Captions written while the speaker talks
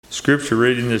Scripture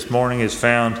reading this morning is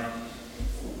found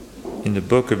in the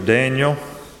book of Daniel,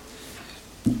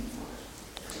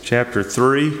 chapter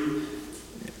 3,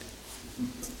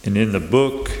 and in the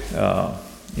book,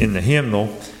 in the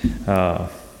hymnal,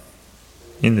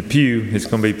 in the pew, it's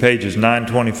going to be pages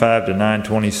 925 to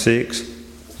 926,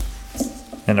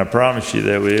 and I promise you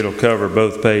that it'll cover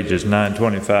both pages,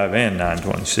 925 and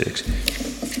 926.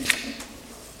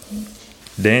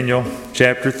 Daniel,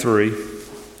 chapter 3.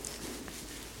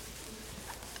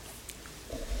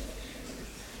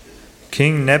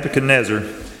 King Nebuchadnezzar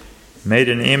made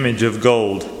an image of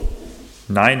gold,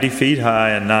 90 feet high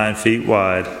and 9 feet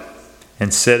wide,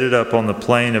 and set it up on the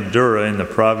plain of Dura in the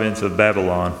province of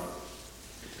Babylon.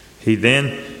 He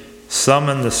then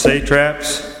summoned the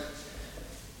satraps,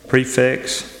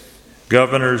 prefects,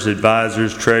 governors,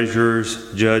 advisors,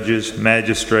 treasurers, judges,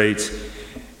 magistrates,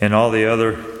 and all the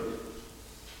other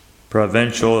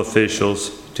provincial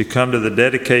officials to come to the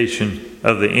dedication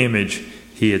of the image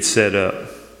he had set up.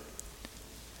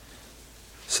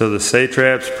 So the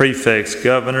satraps, prefects,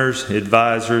 governors,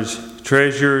 advisors,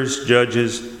 treasurers,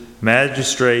 judges,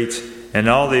 magistrates, and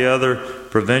all the other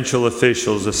provincial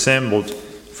officials assembled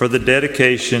for the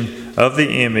dedication of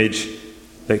the image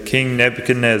that King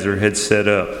Nebuchadnezzar had set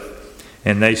up,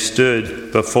 and they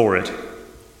stood before it.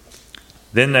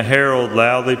 Then the herald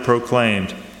loudly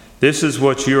proclaimed, "This is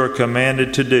what you are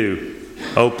commanded to do,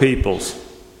 O peoples,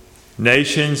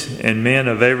 nations, and men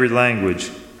of every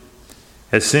language.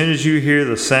 As soon as you hear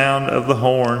the sound of the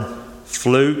horn,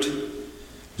 flute,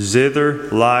 zither,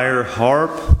 lyre,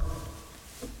 harp,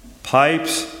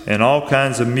 pipes, and all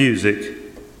kinds of music,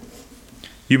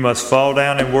 you must fall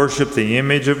down and worship the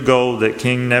image of gold that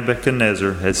King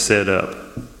Nebuchadnezzar has set up.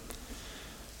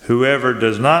 Whoever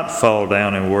does not fall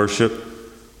down and worship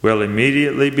will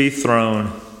immediately be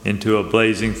thrown into a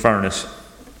blazing furnace."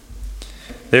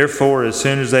 Therefore, as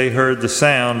soon as they heard the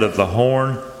sound of the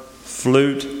horn,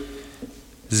 flute,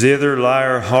 zither,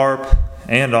 lyre, harp,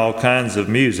 and all kinds of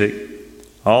music,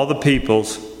 all the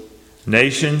peoples,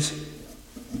 nations,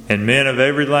 and men of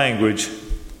every language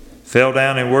fell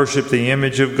down and worshipped the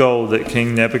image of gold that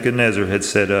King Nebuchadnezzar had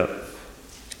set up.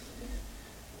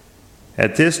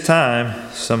 At this time,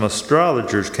 some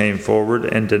astrologers came forward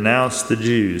and denounced the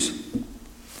Jews.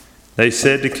 They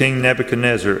said to King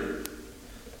Nebuchadnezzar,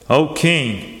 "O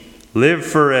king, live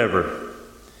forever.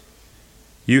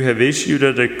 You have issued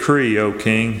a decree, O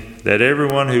king, that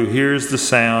everyone who hears the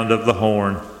sound of the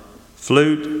horn,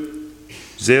 flute,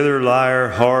 zither,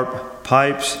 lyre, harp,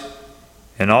 pipes,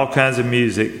 and all kinds of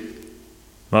music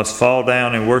must fall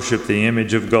down and worship the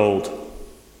image of gold,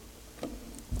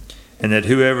 and that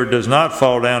whoever does not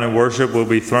fall down and worship will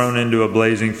be thrown into a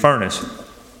blazing furnace.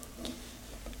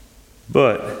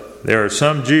 But there are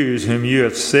some Jews whom you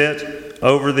have set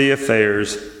over the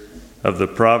affairs of the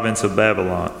province of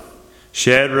Babylon,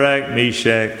 Shadrach,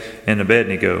 Meshach, and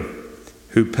Abednego,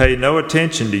 who pay no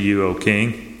attention to you, O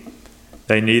king.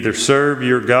 They neither serve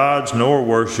your gods nor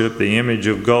worship the image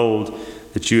of gold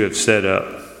that you have set up."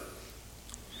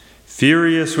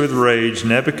 Furious with rage,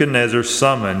 Nebuchadnezzar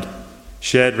summoned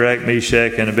Shadrach,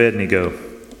 Meshach, and Abednego.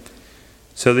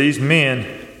 So these men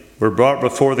were brought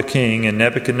before the king, and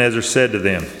Nebuchadnezzar said to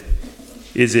them,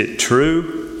 "Is it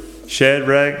true,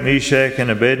 Shadrach, Meshach,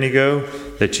 and Abednego,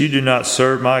 that you do not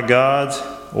serve my gods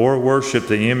or worship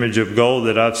the image of gold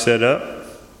that I've set up?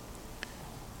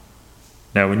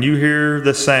 Now when you hear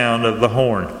the sound of the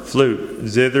horn, flute,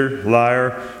 zither,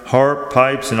 lyre, harp,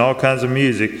 pipes, and all kinds of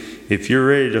music, if you're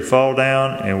ready to fall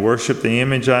down and worship the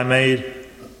image I made,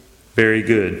 very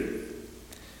good.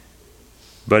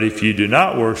 But if you do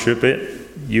not worship it,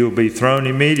 you will be thrown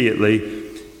immediately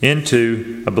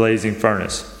into a blazing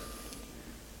furnace.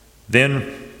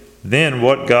 Then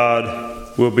what God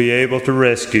will be able to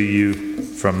rescue you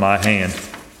from my hand?"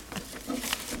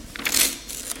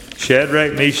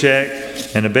 Shadrach,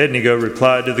 Meshach, and Abednego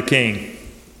replied to the king,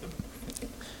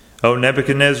 "O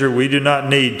Nebuchadnezzar, we do not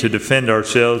need to defend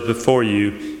ourselves before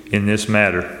you in this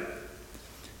matter.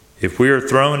 If we are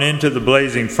thrown into the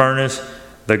blazing furnace,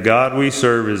 the God we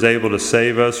serve is able to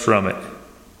save us from it,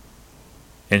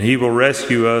 and he will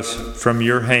rescue us from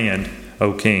your hand,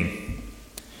 O king.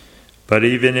 But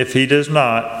even if he does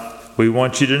not, we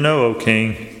want you to know, O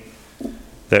king,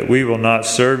 that we will not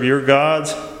serve your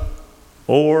gods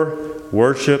or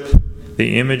worship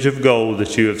the image of gold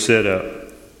that you have set up."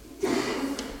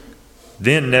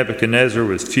 Then Nebuchadnezzar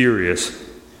was furious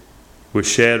with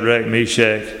Shadrach,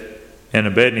 Meshach, and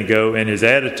Abednego, and his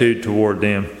attitude toward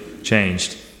them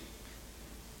changed.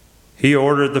 He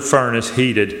ordered the furnace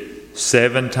heated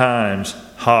 7 times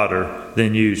hotter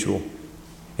than usual,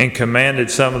 and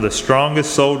commanded some of the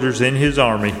strongest soldiers in his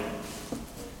army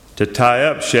to tie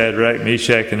up Shadrach,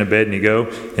 Meshach, and Abednego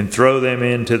and throw them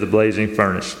into the blazing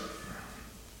furnace.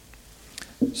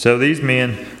 So these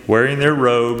men, wearing their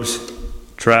robes,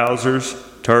 trousers,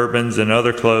 turbans, and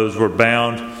other clothes, were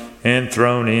bound and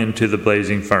thrown into the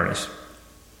blazing furnace.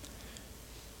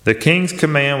 The king's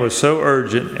command was so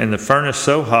urgent and the furnace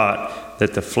so hot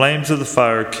that the flames of the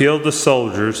fire killed the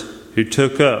soldiers who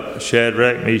took up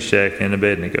Shadrach, Meshach, and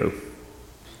Abednego.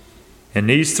 And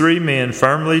these three men,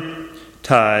 firmly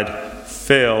tied,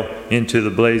 fell into the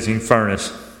blazing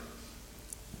furnace.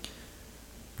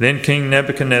 Then King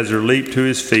Nebuchadnezzar leaped to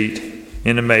his feet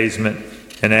in amazement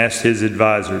and asked his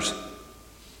advisors,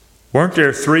 "Weren't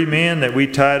there three men that we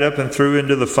tied up and threw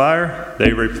into the fire?"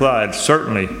 They replied,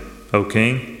 "Certainly, O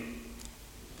king."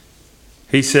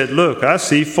 He said, "Look, I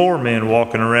see four men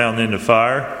walking around in the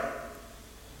fire,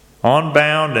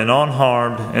 unbound and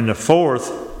unharmed, and the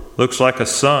fourth looks like a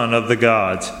son of the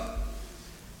gods."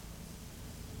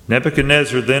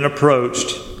 Nebuchadnezzar then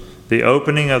approached the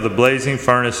opening of the blazing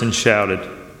furnace and shouted,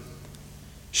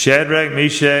 "Shadrach,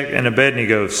 Meshach, and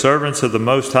Abednego, servants of the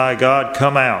Most High God,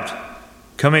 come out.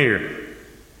 Come here."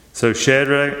 So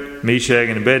Shadrach, Meshach,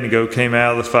 and Abednego came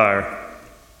out of the fire.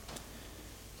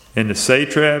 And the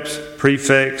satraps,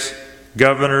 prefects,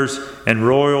 governors, and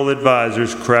royal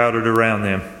advisors crowded around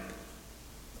them.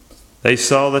 They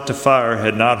saw that the fire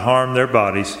had not harmed their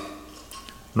bodies,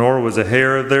 nor was a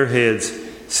hair of their heads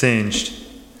singed.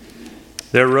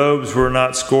 Their robes were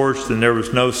not scorched, and there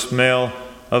was no smell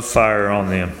of fire on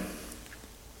them.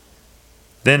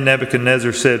 Then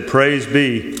Nebuchadnezzar said, "Praise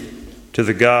be to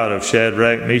the God of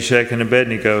Shadrach, Meshach, and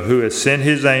Abednego, who has sent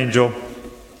his angel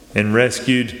and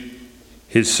rescued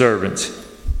his servants.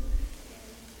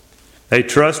 They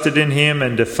trusted in him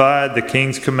and defied the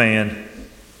king's command,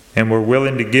 and were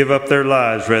willing to give up their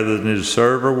lives rather than to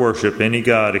serve or worship any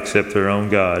god except their own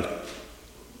God.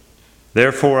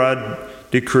 Therefore I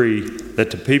decree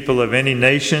that the people of any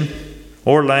nation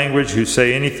or language who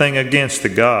say anything against the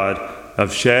God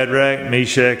of Shadrach,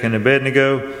 Meshach, and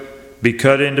Abednego be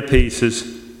cut into pieces,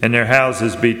 and their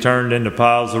houses be turned into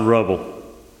piles of rubble.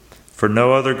 For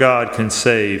no other God can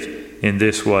save in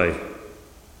this way."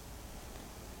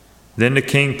 Then the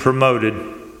king promoted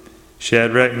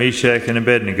Shadrach, Meshach, and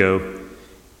Abednego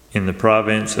in the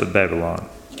province of Babylon.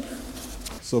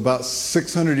 So about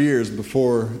 600 years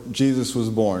before Jesus was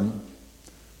born,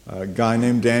 a guy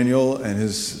named Daniel and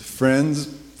his friends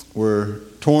were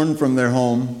torn from their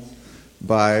home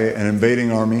by an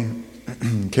invading army,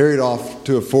 carried off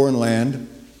to a foreign land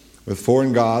with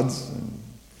foreign gods, and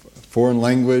foreign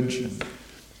language, and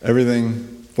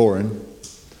everything foreign,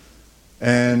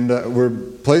 and were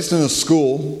placed in a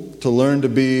school to learn to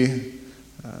be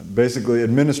basically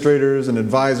administrators and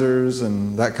advisors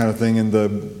and that kind of thing in the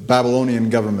Babylonian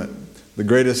government, the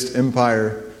greatest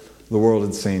empire the world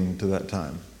had seen to that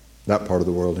time, that part of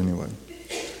the world anyway.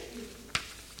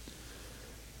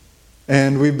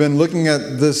 And we've been looking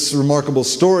at this remarkable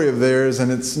story of theirs,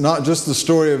 and it's not just the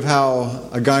story of how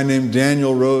a guy named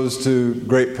Daniel rose to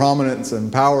great prominence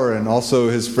and power, and also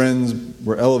his friends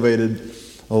were elevated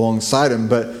alongside him,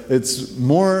 but it's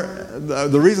more,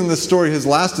 the reason this story has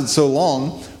lasted so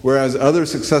long, whereas other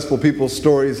successful people's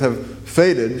stories have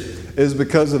faded, is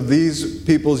because of these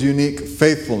people's unique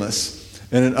faithfulness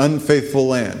in an unfaithful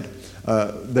land.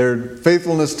 Their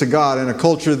faithfulness to God in a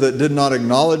culture that did not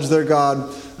acknowledge their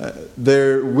God,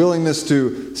 their willingness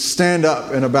to stand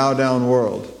up in a bow-down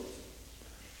world,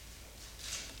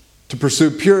 to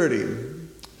pursue purity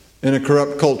in a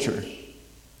corrupt culture.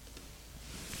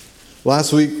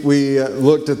 Last week we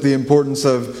looked at the importance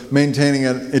of maintaining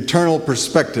an eternal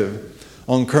perspective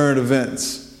on current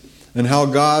events and how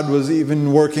God was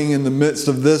even working in the midst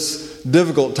of this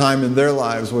difficult time in their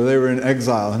lives where they were in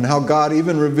exile, and how God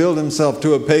even revealed himself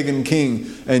to a pagan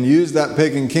king and used that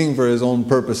pagan king for his own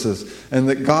purposes, and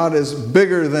that God is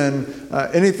bigger than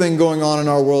anything going on in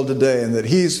our world today, and that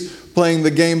he's playing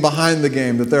the game behind the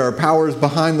game, that there are powers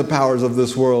behind the powers of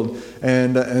this world,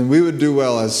 and we would do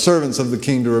well as servants of the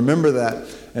king to remember that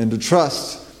and to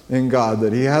trust in God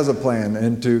that he has a plan,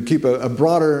 and to keep a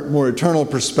broader, more eternal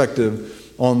perspective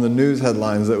on the news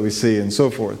headlines that we see and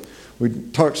so forth. We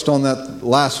touched on that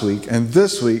last week, and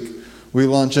this week we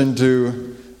launch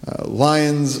into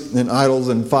lions and idols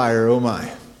and fire. Oh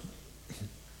my.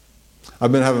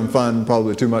 I've been having fun,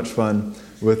 probably too much fun,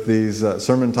 with these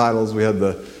sermon titles. We had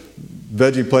the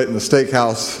veggie plate in the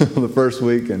steakhouse the first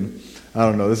week, and I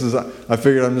don't know, I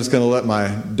figured I'm just going to let my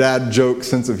dad joke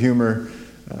sense of humor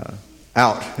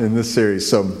out in this series,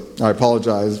 so I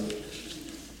apologize.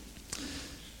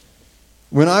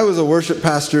 When I was a worship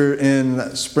pastor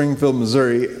in Springfield,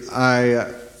 Missouri,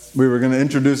 we were going to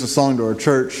introduce a song to our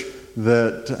church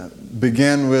that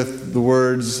began with the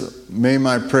words, "May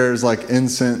my prayers like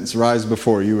incense rise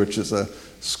before you," which is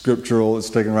it's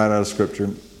taken right out of Scripture.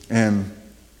 And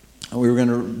we were going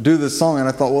to do this song, and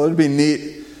I thought, well, it'd be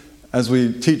neat as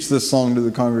we teach this song to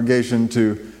the congregation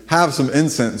to have some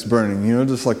incense burning,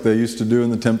 just like they used to do in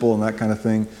the temple and that kind of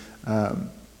thing,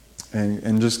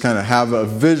 and just kind of have a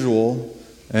visual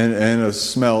and a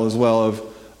smell as well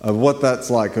of what that's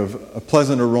like, of a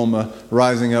pleasant aroma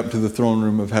rising up to the throne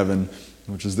room of heaven,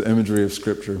 which is the imagery of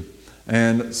Scripture.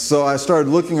 And so I started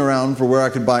looking around for where I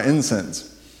could buy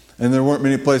incense, and there weren't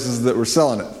many places that were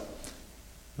selling it.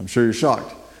 I'm sure you're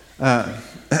shocked.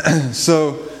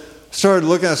 So I started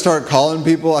looking, I started calling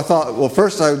people. I thought, well,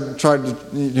 first I tried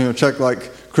to check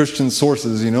like Christian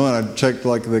sources, and I checked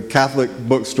like the Catholic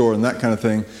bookstore and that kind of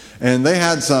thing. And they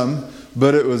had some,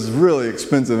 but it was really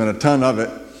expensive and a ton of it.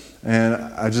 And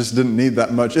I just didn't need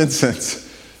that much incense.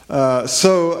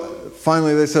 So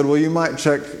finally they said, well, you might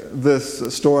check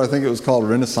this store. I think it was called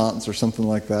Renaissance or something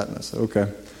like that. And I said, okay.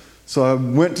 So I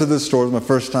went to this store. It was my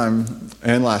first time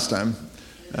and last time.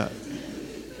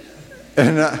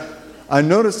 And I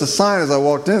noticed a sign as I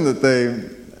walked in that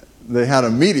they had a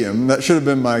medium. That should have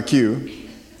been my cue,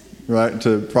 right,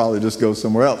 to probably just go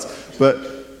somewhere else. But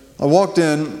I walked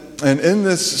in, and in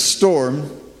this store,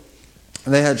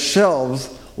 they had shelves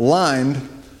lined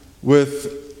with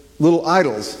little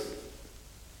idols,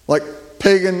 like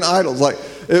pagan idols. Like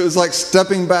it was like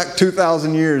stepping back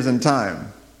 2,000 years in time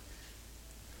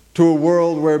to a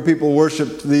world where people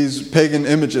worshipped these pagan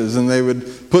images, and they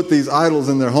would put these idols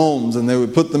in their homes, and they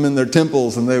would put them in their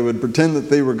temples, and they would pretend that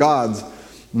they were gods,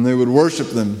 and they would worship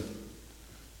them.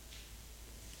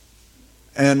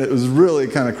 And it was really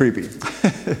kind of creepy.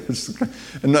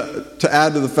 And to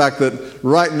add to the fact that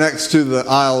right next to the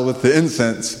aisle with the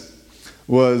incense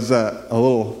was a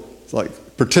little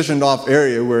partitioned off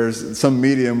area where some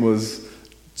medium was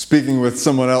speaking with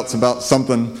someone else about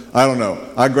something, I don't know.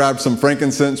 I grabbed some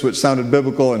frankincense, which sounded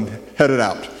biblical, and headed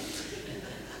out.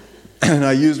 And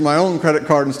I used my own credit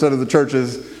card instead of the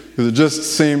church's, because it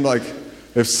just seemed like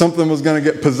if something was going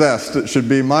to get possessed, it should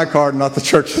be my card, not the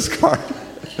church's card.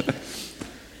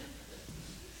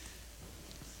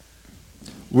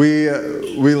 We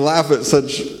laugh at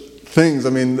such things. I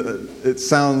mean, it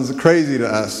sounds crazy to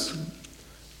us,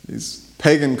 these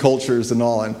pagan cultures and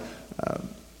all. And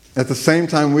at the same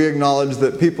time, we acknowledge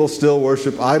that people still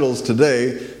worship idols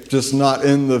today, just not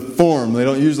in the form. They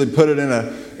don't usually put it in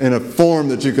a form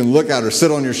that you can look at or sit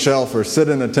on your shelf or sit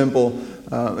in a temple.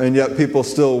 And yet people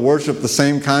still worship the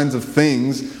same kinds of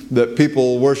things that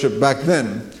people worshiped back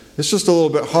then. It's just a little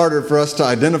bit harder for us to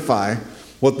identify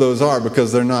what those are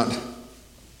because they're not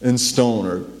in stone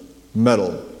or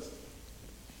metal.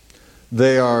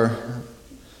 They are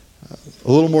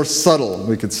a little more subtle,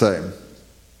 we could say.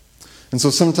 And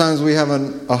so sometimes we have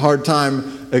a hard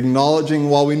time acknowledging,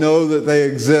 while we know that they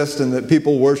exist and that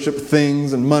people worship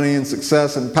things and money and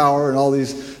success and power and all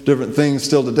these different things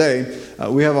still today,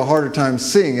 we have a harder time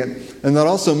seeing it. And that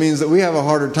also means that we have a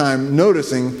harder time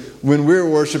noticing when we're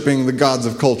worshiping the gods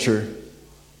of culture.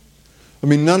 I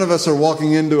mean, none of us are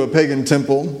walking into a pagan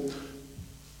temple.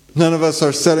 None of us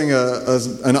are setting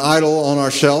an idol on our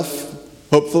shelf,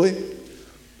 hopefully.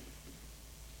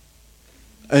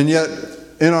 And yet,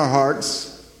 in our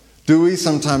hearts, do we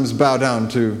sometimes bow down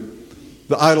to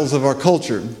the idols of our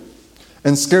culture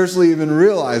and scarcely even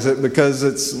realize it because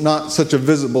it's not such a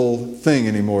visible thing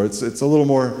anymore. It's a little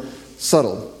more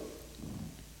subtle.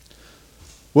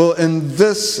 Well, in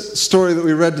this story that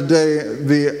we read today,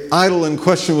 the idol in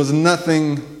question was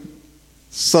nothing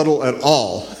subtle at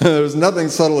all. There was nothing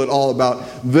subtle at all about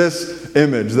this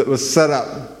image that was set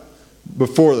up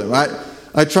before them.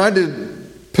 I tried to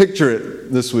picture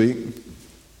it this week.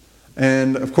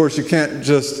 And of course, you can't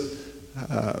just,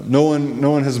 no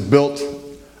one has built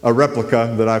a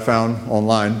replica that I found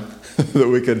online that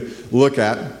we could look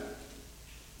at.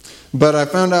 But I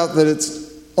found out that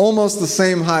it's almost the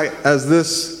same height as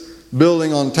this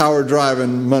building on Tower Drive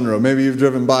in Monroe. Maybe you've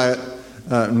driven by it.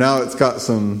 Now it's got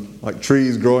some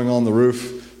trees growing on the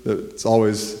roof that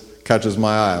always catches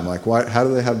my eye. I'm like, why? How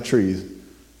do they have trees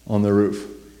on the roof?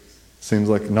 Seems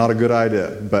like not a good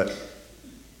idea, but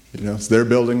it's their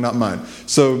building, not mine.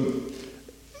 So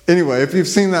anyway, if you've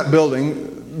seen that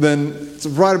building, then it's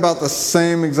right about the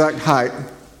same exact height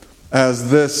as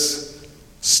this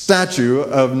statue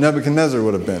of Nebuchadnezzar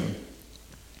would have been.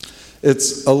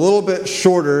 It's a little bit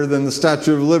shorter than the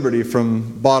Statue of Liberty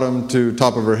from bottom to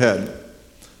top of her head,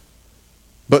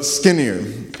 but skinnier.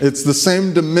 It's the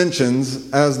same dimensions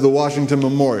as the Washington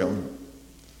Memorial.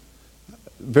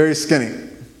 Very skinny.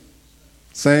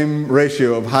 Same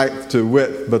ratio of height to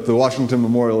width, but the Washington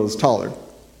Memorial is taller.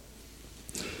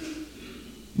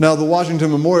 Now, the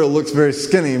Washington Memorial looks very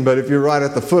skinny, but if you're right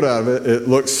at the foot of it, it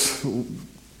looks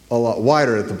a lot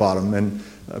wider at the bottom. And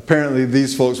apparently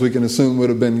these folks, we can assume, would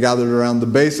have been gathered around the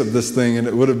base of this thing, and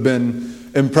it would have been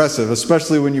impressive,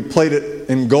 especially when you plate it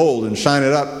in gold and shine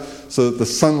it up so that the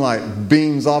sunlight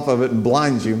beams off of it and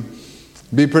blinds you.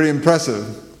 It'd be pretty impressive,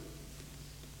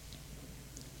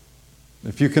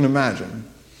 if you can imagine.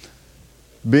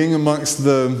 Being amongst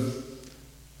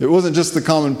it wasn't just the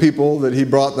common people that he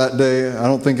brought that day. I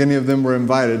don't think any of them were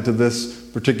invited to this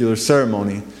particular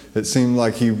ceremony. It seemed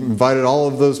like he invited all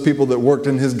of those people that worked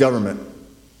in his government,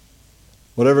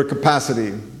 whatever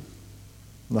capacity,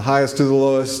 the highest to the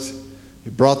lowest.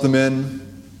 He brought them in.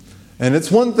 And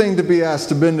it's one thing to be asked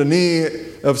to bend a knee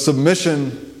of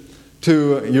submission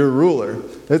to your ruler.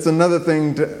 It's another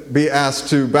thing to be asked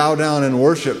to bow down and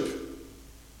worship.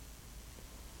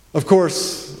 Of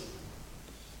course,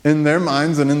 in their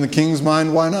minds and in the king's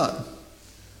mind, why not?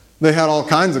 They had all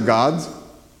kinds of gods,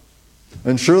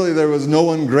 and surely there was no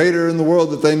one greater in the world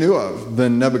that they knew of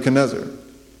than Nebuchadnezzar.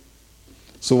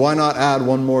 So why not add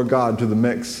one more god to the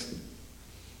mix?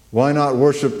 Why not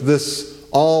worship this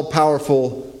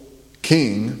all-powerful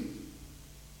king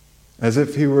as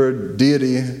if he were a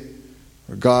deity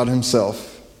or God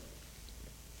himself?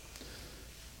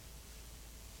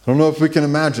 I don't know if we can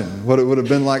imagine what it would have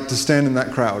been like to stand in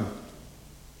that crowd.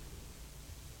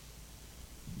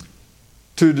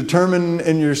 To determine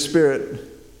in your spirit,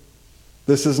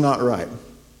 this is not right.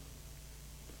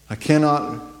 I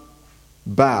cannot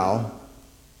bow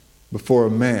before a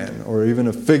man or even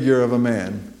a figure of a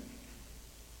man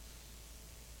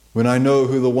when I know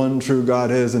who the one true God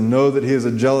is and know that he is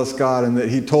a jealous God and that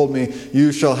he told me,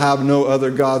 you shall have no other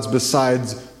gods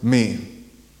besides me.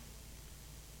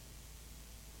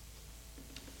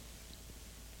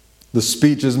 The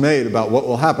speech is made about what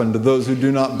will happen to those who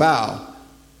do not bow,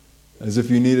 as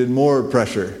if you needed more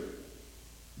pressure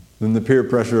than the peer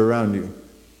pressure around you.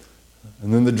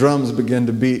 And then the drums begin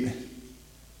to beat,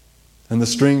 and the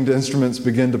stringed instruments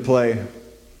begin to play.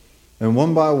 And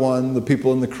one by one, the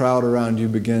people in the crowd around you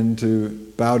begin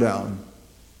to bow down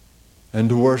and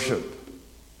to worship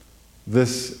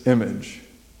this image.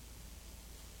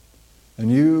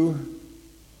 And you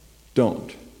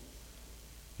don't.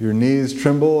 Your knees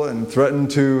tremble and threaten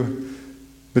to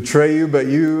betray you, but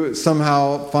you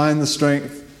somehow find the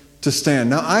strength to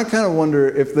stand. Now, I kind of wonder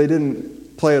if they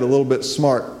didn't play it a little bit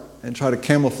smart and try to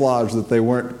camouflage that they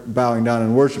weren't bowing down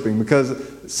and worshiping, because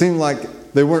it seemed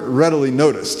like they weren't readily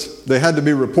noticed. They had to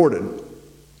be reported.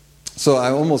 So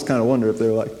I almost kind of wonder if they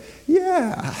were like,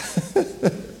 yeah,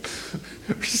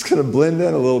 we're just going to blend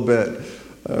in a little bit.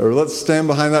 Or let's stand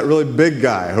behind that really big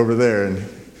guy over there, and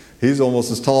he's almost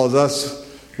as tall as us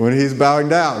when he's bowing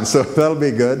down, so that'll be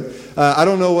good. I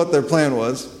don't know what their plan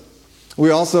was.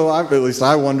 We also, at least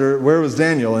I wonder, where was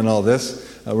Daniel in all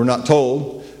this? We're not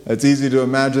told. It's easy to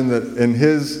imagine that in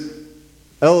his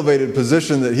elevated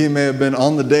position that he may have been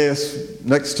on the dais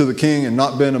next to the king and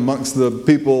not been amongst the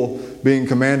people being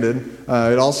commanded.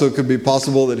 It also could be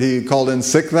possible that he called in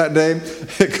sick that day.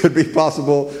 It could be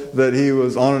possible that he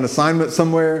was on an assignment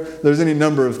somewhere. There's any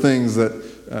number of things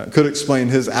that could explain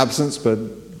his absence, but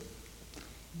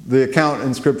the account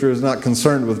in Scripture is not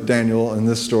concerned with Daniel in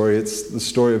this story. It's the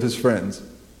story of his friends.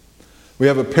 We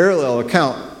have a parallel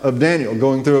account of Daniel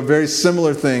going through a very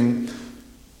similar thing.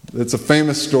 It's a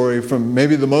famous story from,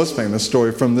 maybe the most famous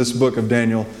story from this book of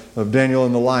Daniel in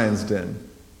the lion's den.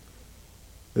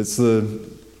 It's the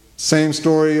same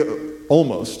story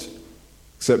almost,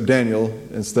 except Daniel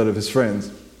instead of his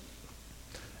friends.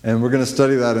 And we're going to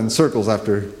study that in circles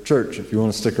after church if you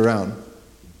want to stick around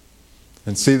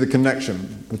and see the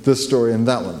connection with this story and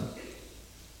that one.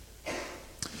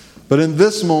 But in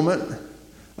this moment,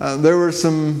 there were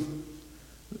some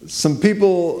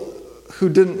people who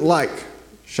didn't like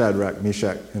Shadrach,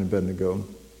 Meshach, and Abednego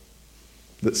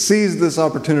that seized this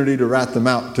opportunity to rat them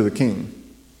out to the king.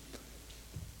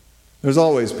 There's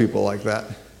always people like that.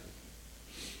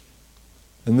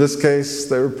 In this case,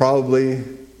 they were probably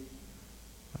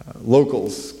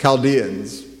locals,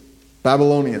 Chaldeans,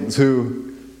 Babylonians, who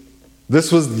this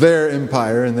was their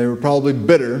empire, and they were probably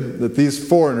bitter that these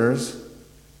foreigners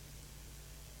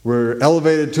were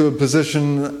elevated to a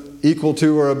position equal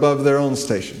to or above their own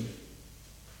station,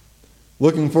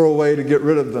 looking for a way to get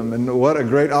rid of them, and what a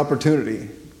great opportunity.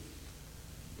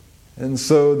 And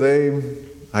so they,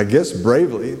 I guess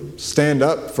bravely, stand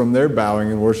up from their bowing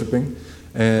and worshiping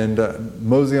and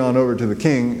mosey on over to the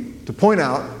king to point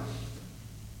out,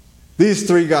 these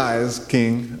three guys,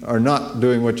 king, are not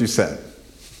doing what you said.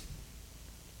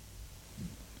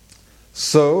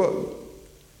 So,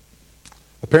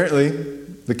 apparently,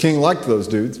 the king liked those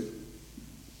dudes.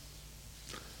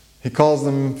 He calls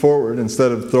them forward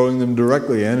instead of throwing them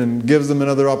directly in and gives them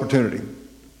another opportunity.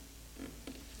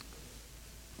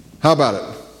 How about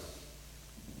it?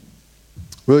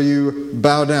 Will you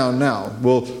bow down now?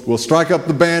 We'll strike up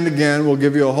the band again. We'll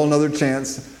give you a whole nother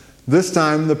chance. This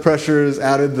time the pressure is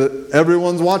added that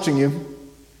everyone's watching you.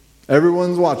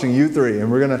 Everyone's watching you three.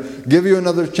 And we're going to give you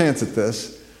another chance at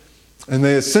this. And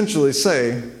they essentially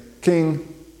say, King,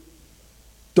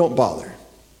 don't bother.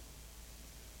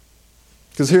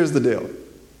 Because here's the deal.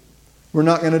 We're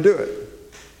not going to do it.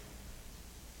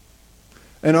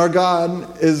 And our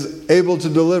God is able to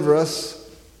deliver us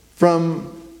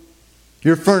from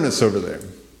your furnace over there.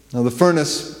 Now the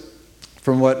furnace,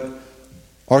 from what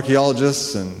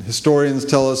archaeologists and historians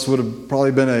tell us, would have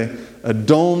probably been a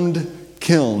domed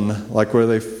kiln, like where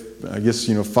they,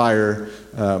 fire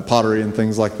pottery and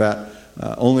things like that.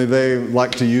 Only they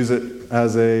like to use it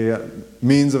as a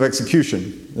means of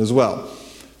execution as well.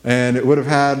 And it would have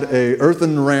had an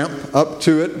earthen ramp up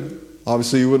to it.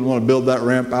 Obviously, you wouldn't want to build that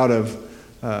ramp out of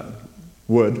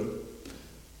wood.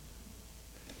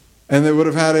 And they would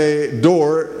have had a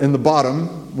door in the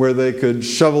bottom where they could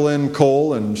shovel in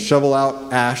coal and shovel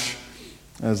out ash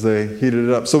as they heated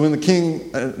it up. So when the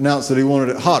king announced that he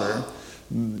wanted it hotter,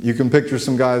 you can picture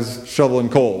some guys shoveling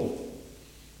coal.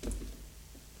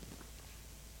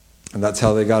 And that's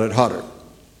how they got it hotter.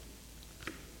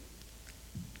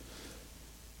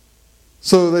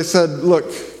 So they said,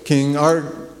 look, King,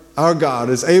 our God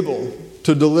is able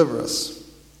to deliver us.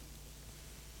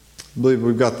 I believe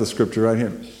we've got the scripture right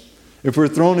here. If we're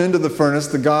thrown into the furnace,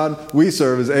 the God we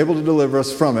serve is able to deliver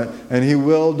us from it, and he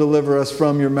will deliver us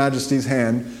from your majesty's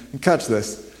hand. And catch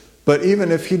this. But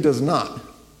even if he does not,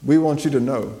 we want you to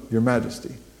know, your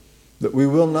majesty, that we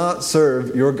will not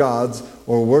serve your gods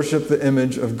or worship the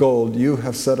image of gold you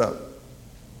have set up.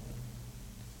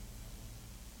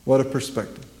 What a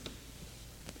perspective.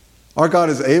 Our God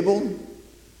is able,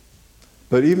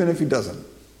 but even if he doesn't,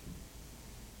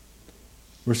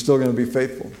 we're still going to be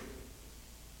faithful.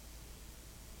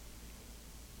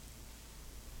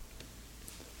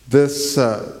 This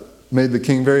made the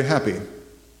king very happy.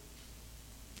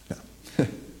 No.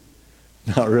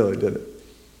 Not really, did it?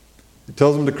 He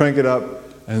tells him to crank it up,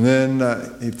 and then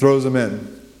he throws him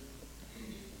in.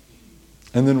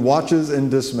 And then watches in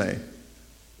dismay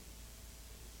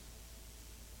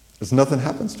as nothing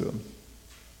happens to him.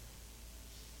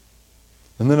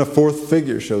 And then a fourth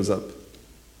figure shows up.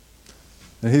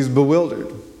 And he's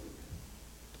bewildered.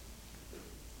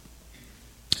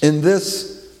 In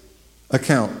this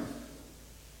account,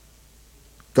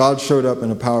 God showed up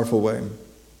in a powerful way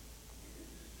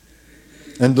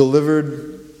and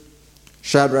delivered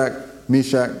Shadrach,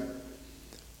 Meshach,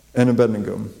 and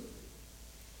Abednego.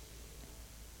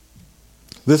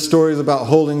 This story is about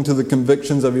holding to the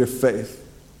convictions of your faith,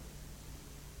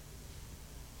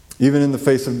 even in the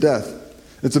face of death.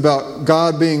 It's about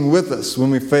God being with us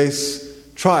when we face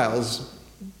trials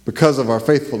because of our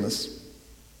faithfulness.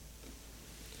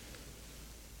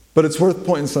 But it's worth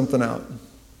pointing something out.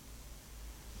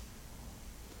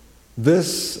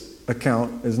 This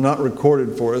account is not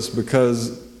recorded for us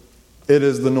because it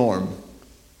is the norm.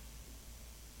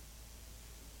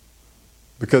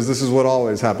 Because this is what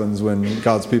always happens when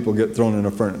God's people get thrown in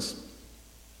a furnace.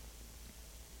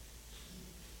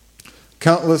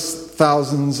 Countless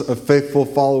thousands of faithful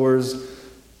followers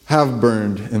have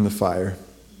burned in the fire,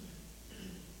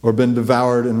 or been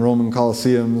devoured in Roman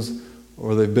Colosseums,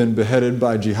 or they've been beheaded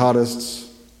by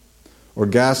jihadists, or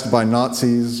gassed by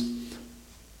Nazis,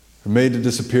 or made to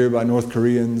disappear by North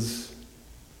Koreans.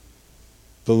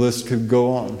 The list could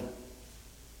go on.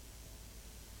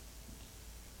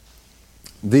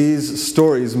 These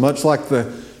stories, much like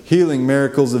the healing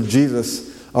miracles of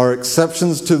Jesus, are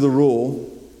exceptions to the rule,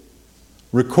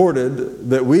 recorded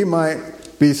that we might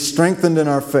be strengthened in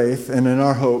our faith and in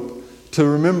our hope to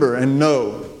remember and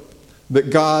know that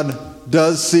God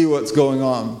does see what's going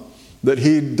on, that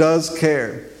he does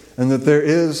care, and that there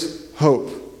is hope,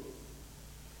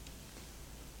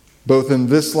 both in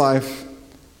this life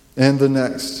and the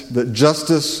next, that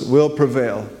justice will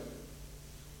prevail,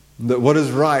 that what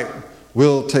is right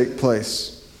will take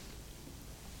place,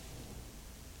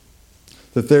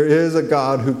 that there is a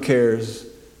God who cares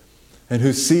and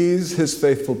who sees his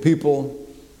faithful people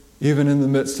even in the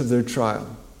midst of their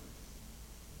trial.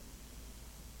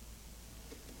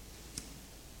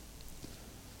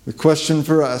 The question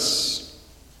for us,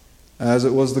 as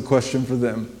it was the question for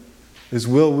them, is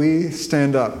will we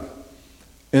stand up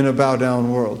in a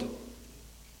bow-down world?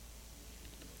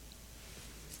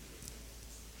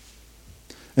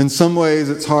 In some ways,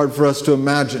 it's hard for us to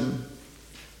imagine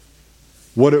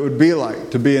what it would be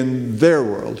like to be in their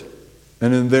world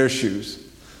and in their shoes.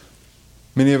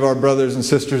 Many of our brothers and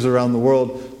sisters around the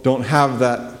world don't have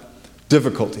that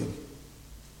difficulty.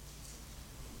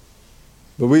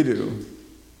 But we do.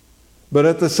 But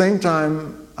at the same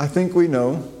time, I think we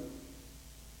know,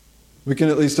 we can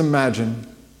at least imagine.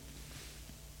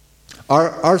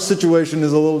 Our situation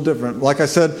is a little different. Like I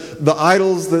said, the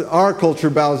idols that our culture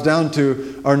bows down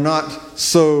to are not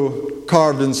so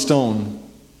carved in stone.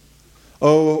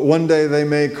 Oh, one day they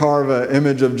may carve an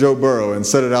image of Joe Burrow and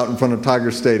set it out in front of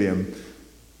Tiger Stadium.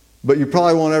 But you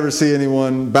probably won't ever see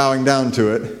anyone bowing down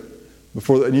to it.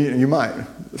 Before you might.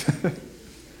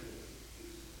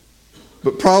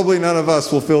 But probably none of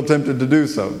us will feel tempted to do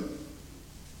so.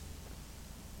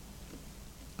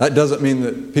 That doesn't mean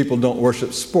that people don't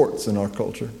worship sports in our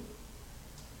culture.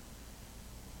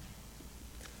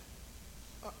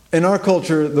 In our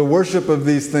culture, the worship of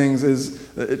these things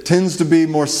it tends to be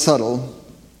more subtle.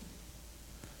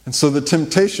 And so the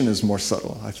temptation is more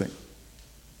subtle, I think.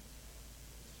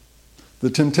 The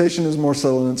temptation is more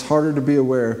subtle, and it's harder to be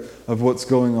aware of what's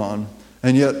going on.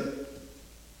 And yet,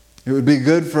 it would be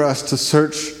good for us to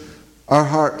search our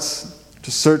hearts,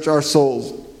 to search our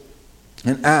souls,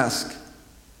 and ask,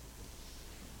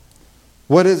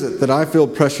 what is it that I feel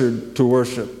pressured to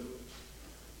worship?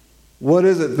 What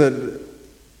is it that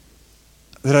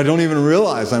I don't even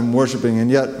realize I'm worshiping, and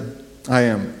yet I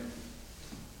am?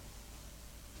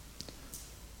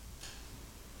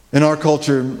 In our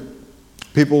culture,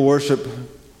 people worship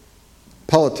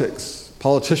politics,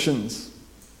 politicians,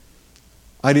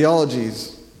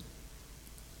 ideologies.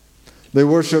 They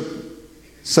worship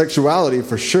sexuality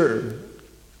for sure.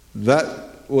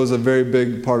 That was a very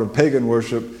big part of pagan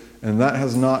worship, and that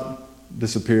has not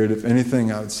disappeared. If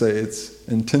anything, I would say it's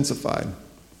intensified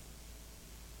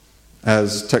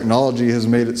as technology has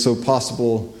made it so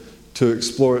possible to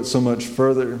explore it so much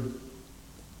further.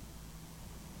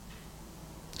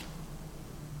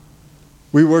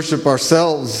 We worship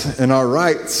ourselves and our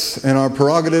rights and our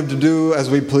prerogative to do as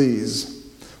we please.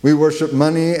 We worship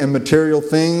money and material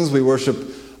things. We worship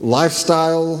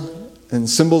lifestyle and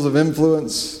symbols of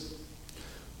influence.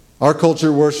 Our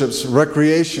culture worships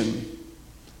recreation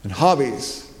and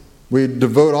hobbies. We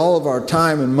devote all of our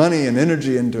time and money and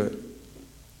energy into it.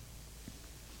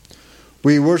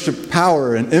 We worship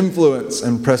power and influence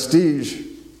and prestige,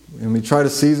 and we try to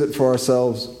seize it for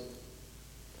ourselves.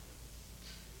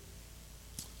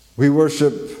 We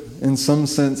worship, in some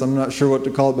sense, I'm not sure what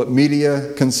to call it, but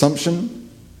media consumption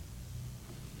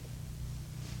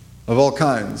of all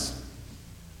kinds.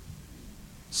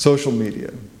 Social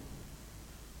media,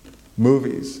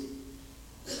 movies,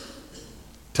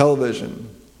 television.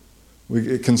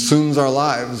 It consumes our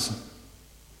lives.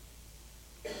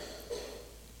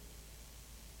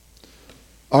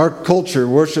 Our culture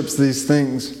worships these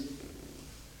things.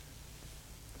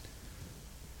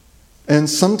 And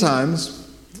sometimes,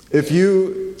 if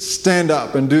you stand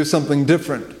up and do something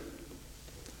different,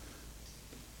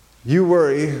 you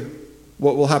worry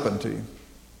what will happen to you.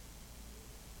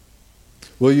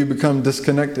 Will you become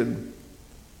disconnected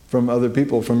from other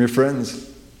people, from your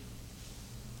friends?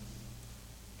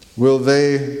 Will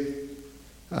they,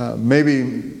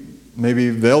 maybe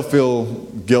they'll feel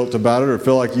guilt about it or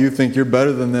feel like you think you're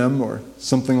better than them or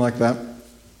something like that.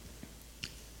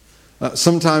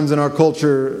 Sometimes in our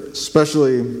culture,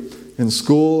 especially in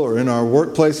school or in our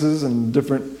workplaces and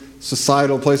different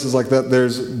societal places like that,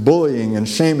 there's bullying and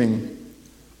shaming.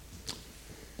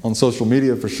 On social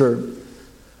media for sure.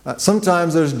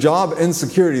 Sometimes there's job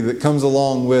insecurity that comes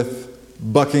along with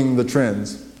bucking the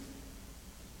trends,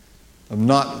 of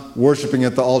not worshiping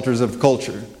at the altars of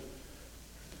culture.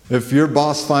 If your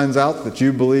boss finds out that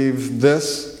you believe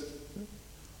this,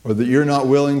 or that you're not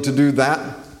willing to do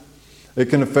that, it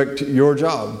can affect your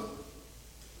job.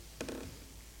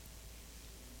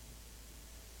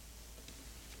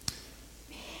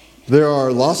 There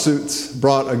are lawsuits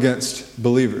brought against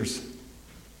believers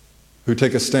who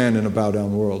take a stand in a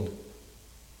bow-down world.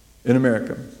 In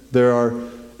America, there are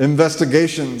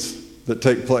investigations that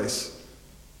take place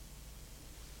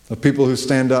of people who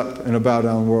stand up in a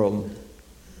bow-down world.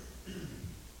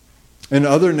 In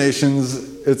other nations,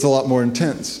 it's a lot more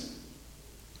intense.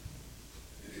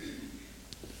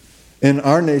 In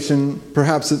our nation,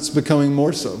 perhaps it's becoming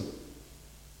more so.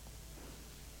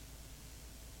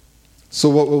 So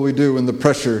what will we do when the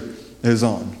pressure is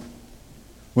on?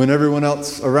 When everyone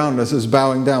else around us is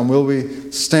bowing down, will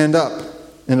we stand up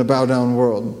in a bow-down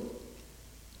world?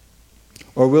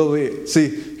 Or will we...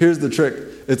 See, here's the trick.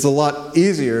 It's a lot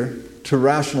easier to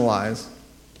rationalize.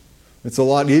 It's a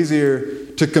lot easier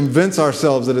to convince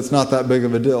ourselves that it's not that big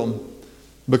of a deal,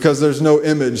 because there's no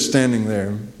image standing there,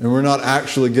 and we're not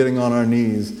actually getting on our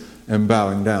knees and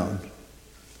bowing down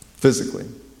physically.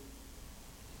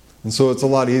 And so it's a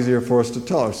lot easier for us to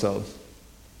tell ourselves,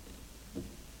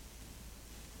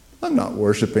 I'm not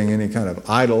worshiping any kind of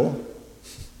idol.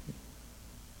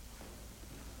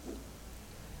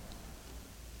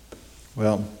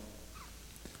 Well,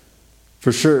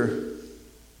 for sure,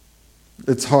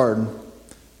 it's hard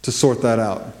to sort that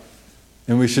out.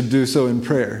 And we should do so in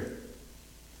prayer,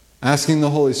 asking the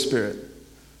Holy Spirit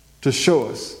to show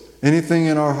us anything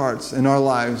in our hearts, in our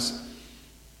lives,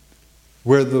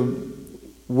 where the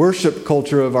worship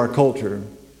culture of our culture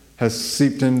has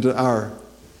seeped into our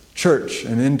church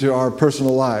and into our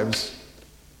personal lives.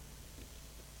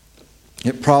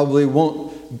 It probably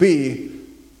won't be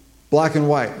black and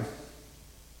white,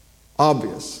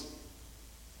 obvious.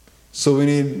 So we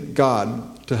need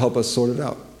God to help us sort it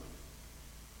out.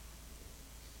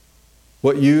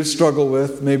 What you struggle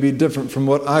with may be different from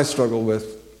what I struggle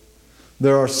with.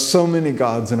 There are so many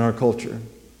gods in our culture.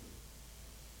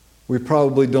 We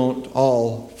probably don't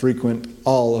all frequent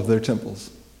all of their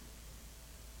temples.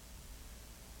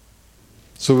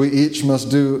 So we each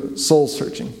must do soul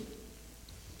searching.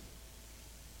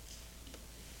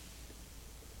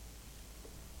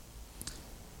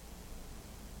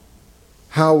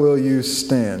 How will you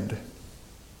stand?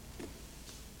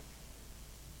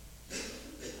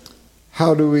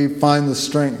 How do we find the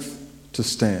strength to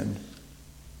stand?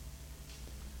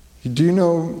 Do you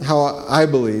know how I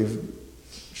believe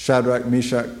Shadrach,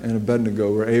 Meshach, and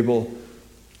Abednego were able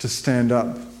to stand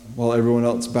up while everyone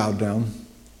else bowed down?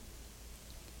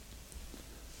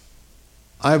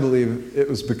 I believe it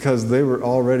was because they were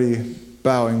already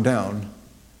bowing down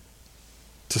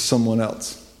to someone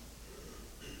else.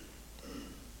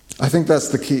 I think that's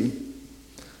the key.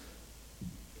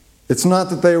 It's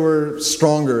not that they were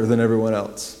stronger than everyone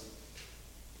else,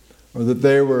 or that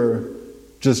they were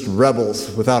just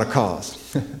rebels without a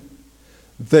cause.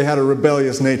 They had a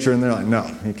rebellious nature and they're like, no,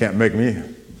 you can't make me.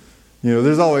 You know,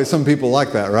 there's always some people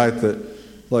like that, right? That,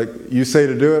 like, you say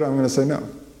to do it, I'm going to say no.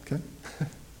 Okay?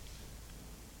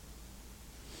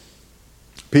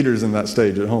 Peter's in that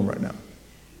stage at home right now.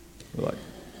 We're like,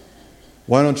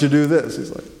 why don't you do this?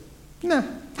 He's like, nah.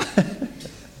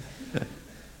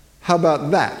 How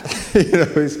about that? You know,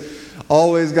 he's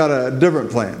always got a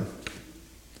different plan.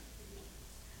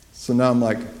 So now I'm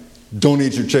like, don't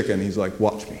eat your chicken. He's like,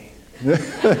 watch me.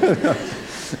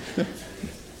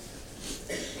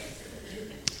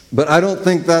 But I don't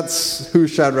think that's who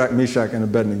Shadrach, Meshach, and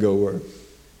Abednego were.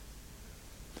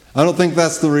 I don't think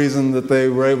that's the reason that they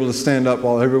were able to stand up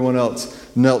while everyone else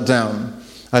knelt down.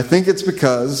 I think it's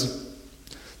because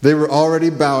they were already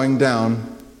bowing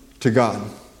down to God.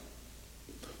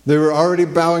 They were already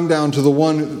bowing down to the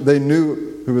one they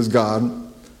knew who was God,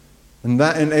 and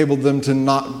that enabled them to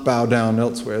not bow down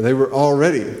elsewhere. They were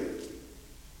already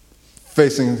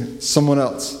facing someone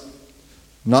else,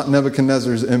 not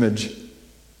Nebuchadnezzar's image,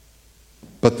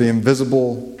 but the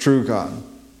invisible, true God.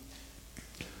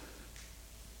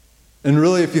 And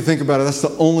really, if you think about it, that's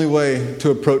the only way to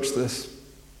approach this.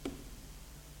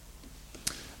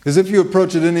 Because if you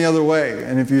approach it any other way,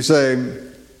 and if you say,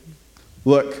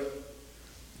 look,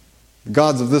 the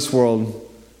gods of this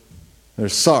world, they're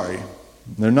sorry.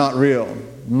 They're not real.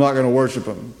 I'm not going to worship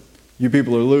them. You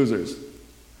people are losers.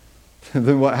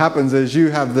 Then what happens is you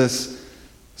have this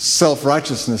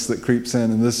self-righteousness that creeps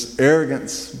in, and this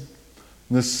arrogance,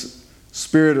 this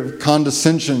spirit of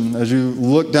condescension as you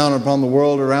look down upon the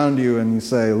world around you and you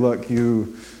say, look,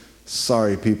 you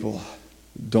sorry people,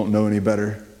 don't know any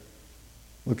better.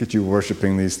 Look at you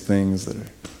worshiping these things that are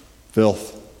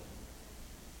filth.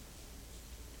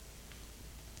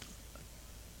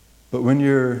 But when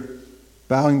you're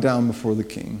bowing down before the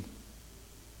King,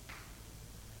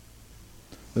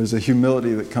 there's a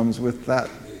humility that comes with that,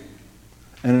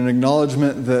 and an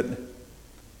acknowledgement that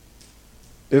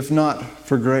if not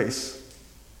for grace,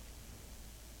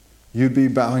 you'd be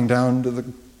bowing down to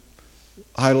the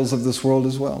idols of this world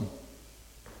as well.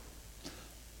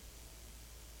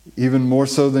 Even more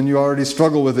so than you already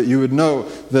struggle with it, you would know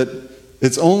that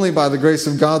it's only by the grace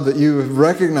of God that you have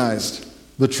recognized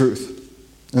the truth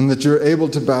and that you're able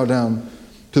to bow down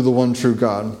to the one true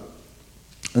God.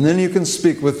 And then you can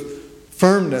speak with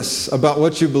firmness about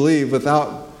what you believe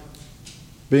without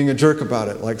being a jerk about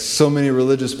it, like so many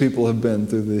religious people have been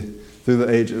through the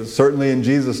ages. Certainly in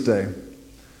Jesus' day,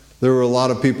 there were a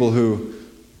lot of people who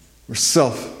were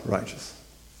self-righteous.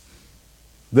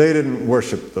 They didn't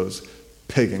worship those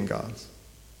pagan gods.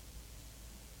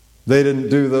 They didn't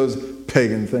do those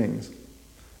pagan things.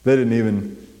 They didn't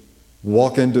even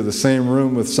walk into the same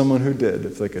room with someone who did,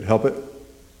 if they could help it.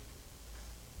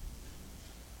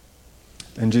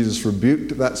 And Jesus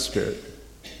rebuked that spirit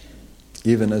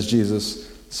even as Jesus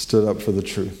stood up for the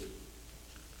truth.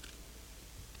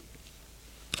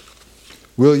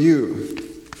 Will you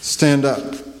stand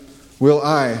up? Will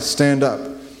I stand up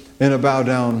in a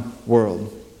bow-down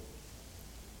world?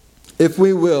 If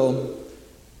we will,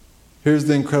 here's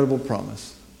the incredible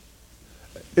promise.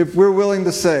 If we're willing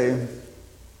to say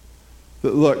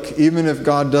that, look, even if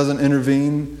God doesn't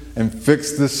intervene and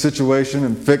fix this situation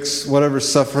and fix whatever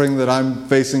suffering that I'm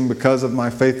facing because of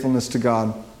my faithfulness to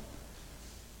God,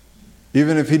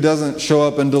 even if He doesn't show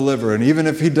up and deliver, and even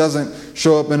if He doesn't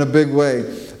show up in a big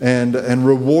way and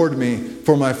reward me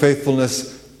for my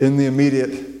faithfulness in the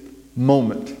immediate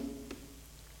moment,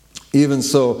 even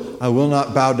so, I will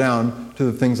not bow down to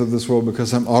the things of this world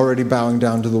because I'm already bowing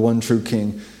down to the one true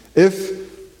King. If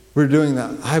we're doing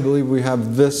that, I believe we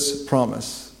have this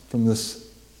promise from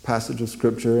this passage of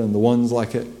Scripture and the ones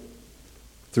like it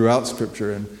throughout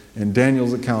Scripture and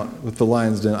Daniel's account with the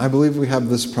lion's den. I believe we have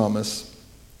this promise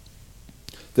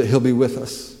that He'll be with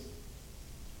us.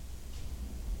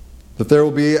 That there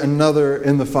will be another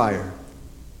in the fire,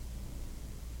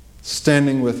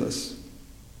 standing with us.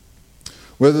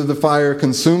 Whether the fire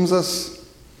consumes us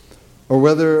or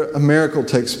whether a miracle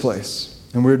takes place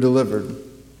and we're delivered,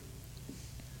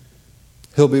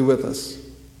 He'll be with us.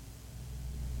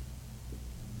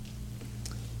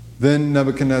 Then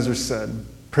Nebuchadnezzar said,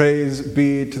 "Praise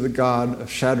be to the God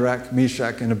of Shadrach,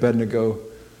 Meshach, and Abednego,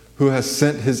 who has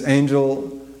sent His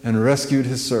angel and rescued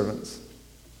His servants.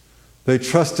 They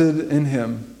trusted in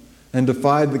Him and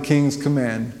defied the king's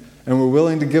command and were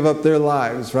willing to give up their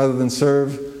lives rather than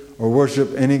serve or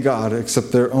worship any god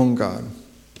except their own God.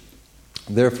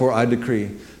 Therefore I decree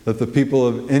that the people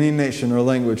of any nation or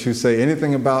language who say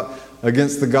anything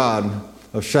against the God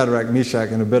of Shadrach, Meshach,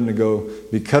 and Abednego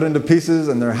be cut into pieces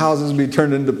and their houses be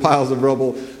turned into piles of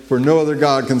rubble, for no other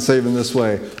God can save in this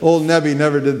way." Old Nebi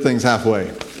never did things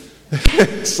halfway.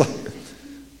 It's like,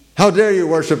 how dare you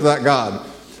worship that God?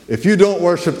 If you don't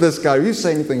worship this God, if you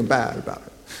say anything bad about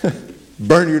it,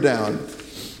 burn you down.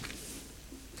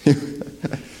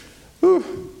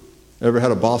 Ever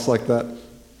had a boss like that?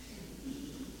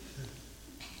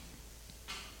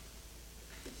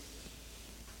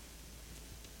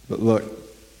 But look,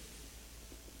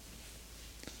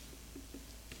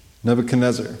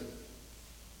 Nebuchadnezzar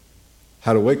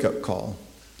had a wake-up call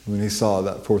when he saw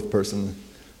that fourth person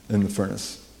in the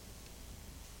furnace.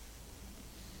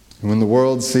 And when the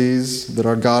world sees that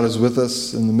our God is with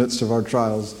us in the midst of our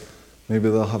trials, maybe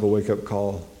they'll have a wake-up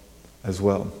call as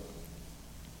well.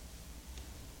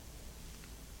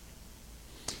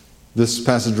 This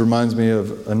passage reminds me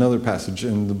of another passage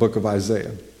in the book of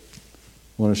Isaiah.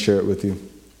 I want to share it with you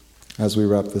as we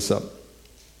wrap this up.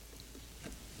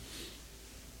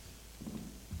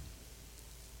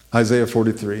 Isaiah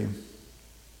 43.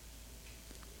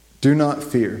 "Do not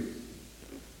fear,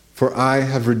 for I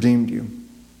have redeemed you.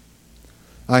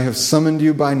 I have summoned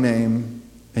you by name,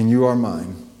 and you are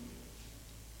mine.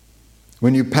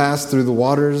 When you pass through the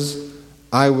waters,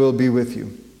 I will be with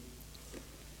you.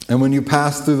 And when you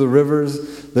pass through the rivers,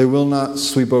 they will not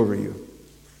sweep over you.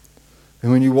 And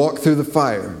when you walk through the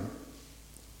fire,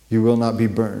 you will not be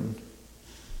burned,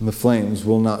 and the flames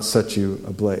will not set you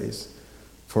ablaze.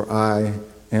 For I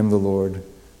am the Lord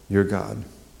your God."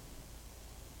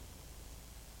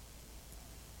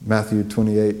 Matthew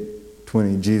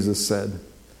 28:20, Jesus said,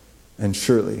 "And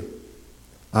surely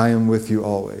I am with you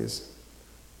always,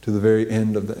 to the very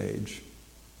end of the age."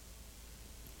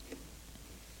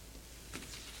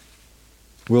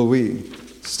 Will we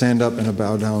stand up in a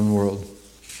bow-down world?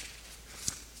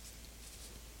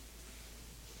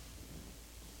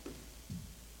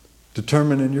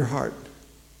 Determine in your heart,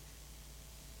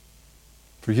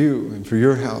 for you and for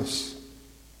your house,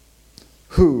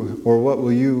 who or what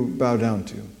will you bow down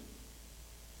to?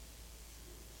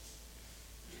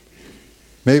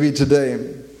 Maybe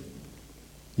today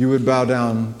you would bow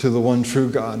down to the one true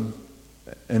God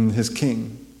and His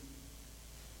King,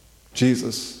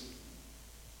 Jesus.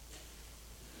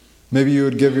 Maybe you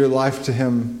would give your life to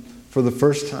Him for the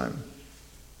first time.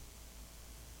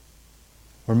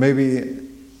 Or maybe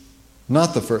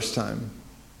not the first time,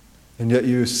 and yet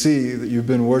you see that you've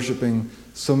been worshiping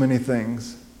so many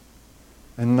things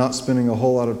and not spending a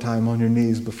whole lot of time on your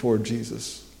knees before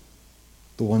Jesus,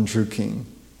 the one true King,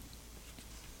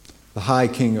 the high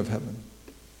King of heaven.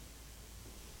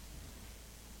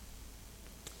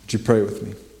 Would you pray with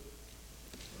me?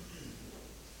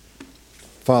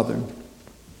 Father,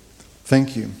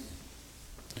 thank you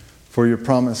for your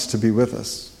promise to be with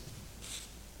us.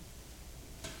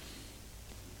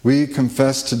 We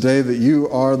confess today that you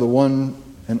are the one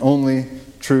and only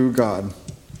true God.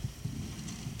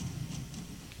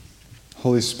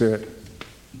 Holy Spirit,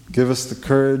 Give us the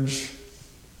courage.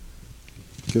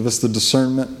 Give us the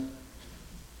discernment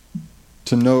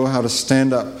to know how to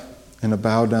stand up in a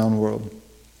bowed-down world.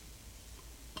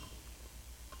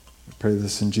 I pray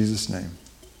this in Jesus' name.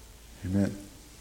 Amen.